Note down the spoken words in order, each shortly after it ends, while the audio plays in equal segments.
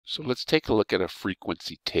So let's take a look at a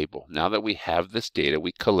frequency table. Now that we have this data,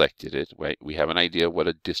 we collected it, right? We have an idea what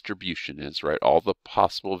a distribution is, right? All the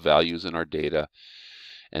possible values in our data,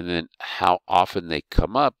 and then how often they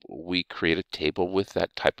come up, we create a table with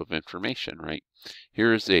that type of information, right?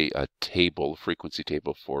 Here's a table, frequency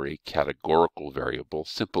table for a categorical variable.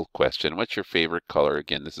 Simple question, what's your favorite color?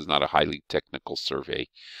 Again, this is not a highly technical survey,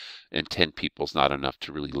 and 10 people is not enough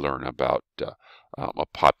to really learn about a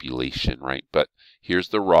population, right? But here's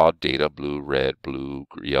the raw data, blue, red, blue,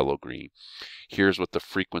 yellow, green. Here's what the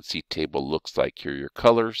frequency table looks like. Here are your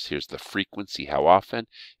colors. Here's the frequency, how often,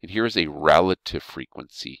 and here's a relative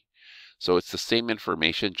frequency. So it's the same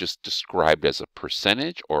information, just described as a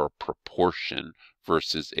percentage or a proportion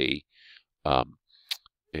versus um,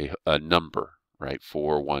 a number, right?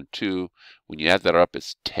 4, 1, 2. When you add that up,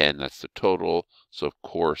 it's 10. That's the total. So of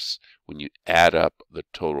course, when you add up the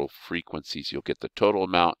total frequencies, you'll get the total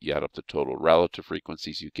amount. You add up the total relative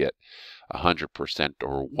frequencies, you get 100%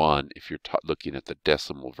 or 1 if you're looking at the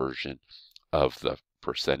decimal version of the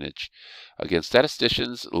percentage. Again,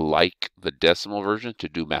 statisticians like the decimal version to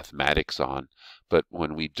do mathematics on, but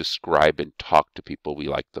when we describe and talk to people, we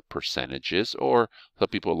like the percentages, or some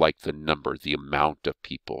people like the number, the amount of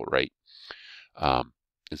people, right?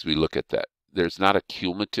 As we look at that. There's not a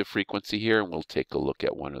cumulative frequency here, and we'll take a look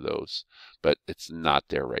at one of those, but it's not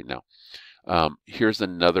there right now. Here's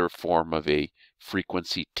another form of a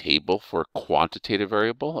frequency table for a quantitative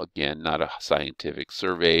variable. Again, not a scientific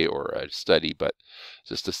survey or a study, but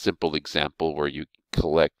just a simple example where you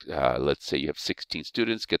collect, let's say you have 16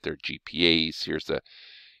 students, get their GPAs.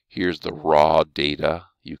 Here's the raw data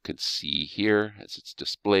you can see here as it's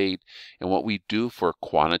displayed. And what we do for a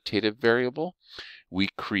quantitative variable, we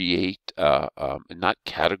create not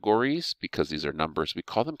categories, because these are numbers, we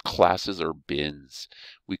call them classes or bins.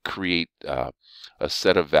 We create a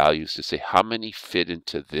set of values to say how many fit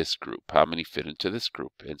into this group, how many fit into this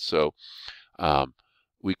group. And so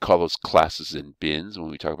we call those classes and bins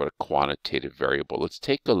when we talk about a quantitative variable. Let's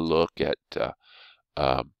take a look at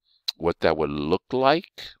what that would look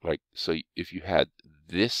like. So if you had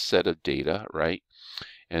this set of data, right,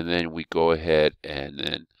 and then we go ahead and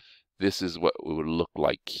then this is what it would look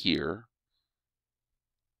like here.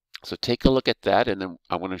 So take a look at that, and then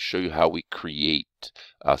I want to show you how we create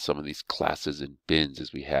some of these classes and bins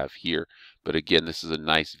as we have here. But again, this is a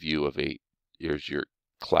nice view of here's your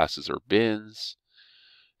classes or bins.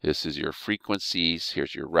 This is your frequencies.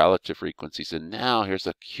 Here's your relative frequencies. And now here's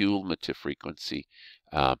a cumulative frequency.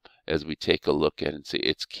 As we take a look at it and see,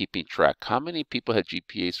 it's keeping track. How many people had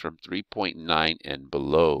GPAs from 3.9 and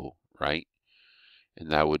below, right? And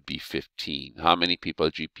that would be 15. How many people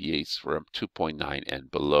have GPAs from 2.9 and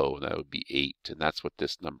below? That would be 8. And that's what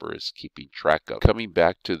this number is keeping track of. Coming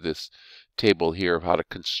back to this table here of how to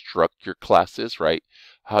construct your classes, right?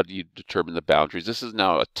 How do you determine the boundaries? This is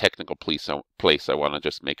now a technical place I want to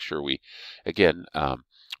just make sure we, again,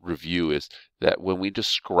 review is that when we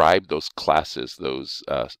describe those classes,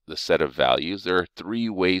 the set of values, there are 3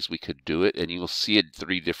 ways we could do it, and you'll see it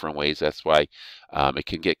 3 different ways. That's why it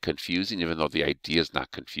can get confusing, even though the idea is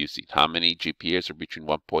not confusing. How many GPAs are between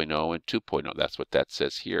 1.0 and 2.0? That's what that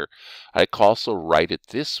says here. I can also write it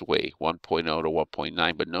this way, 1.0 to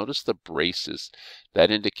 1.9, but notice the braces.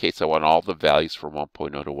 That indicates I want all the values from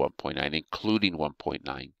 1.0 to 1.9, including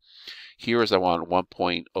 1.9. Here is I want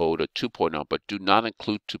 1.0 to 2.0, but do not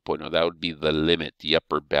include 2.0. That would be the limit, the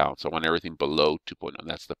upper bound. So I want everything below 2.0.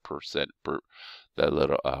 That's the percent, the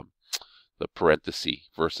little the parenthesis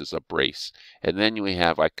versus a brace. And then we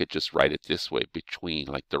have, I could just write it this way, between,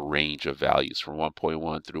 like the range of values from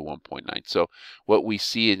 1.1 through 1.9. So what we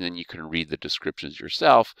see, and then you can read the descriptions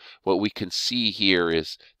yourself, what we can see here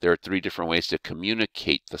is there are 3 different ways to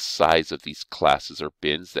communicate the size of these classes or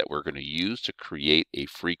bins that we're going to use to create a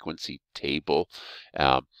frequency table.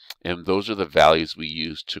 And those are the values we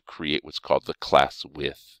use to create what's called the class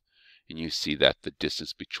width. And you see that the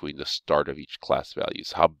distance between the start of each class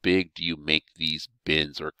values. How big do you make these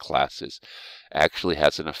bins or classes actually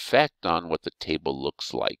has an effect on what the table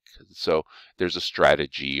looks like. So there's a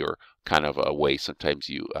strategy or kind of a way sometimes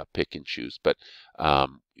you pick and choose. But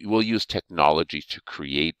we'll use technology to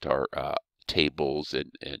create our tables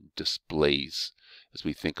and displays as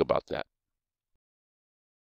we think about that.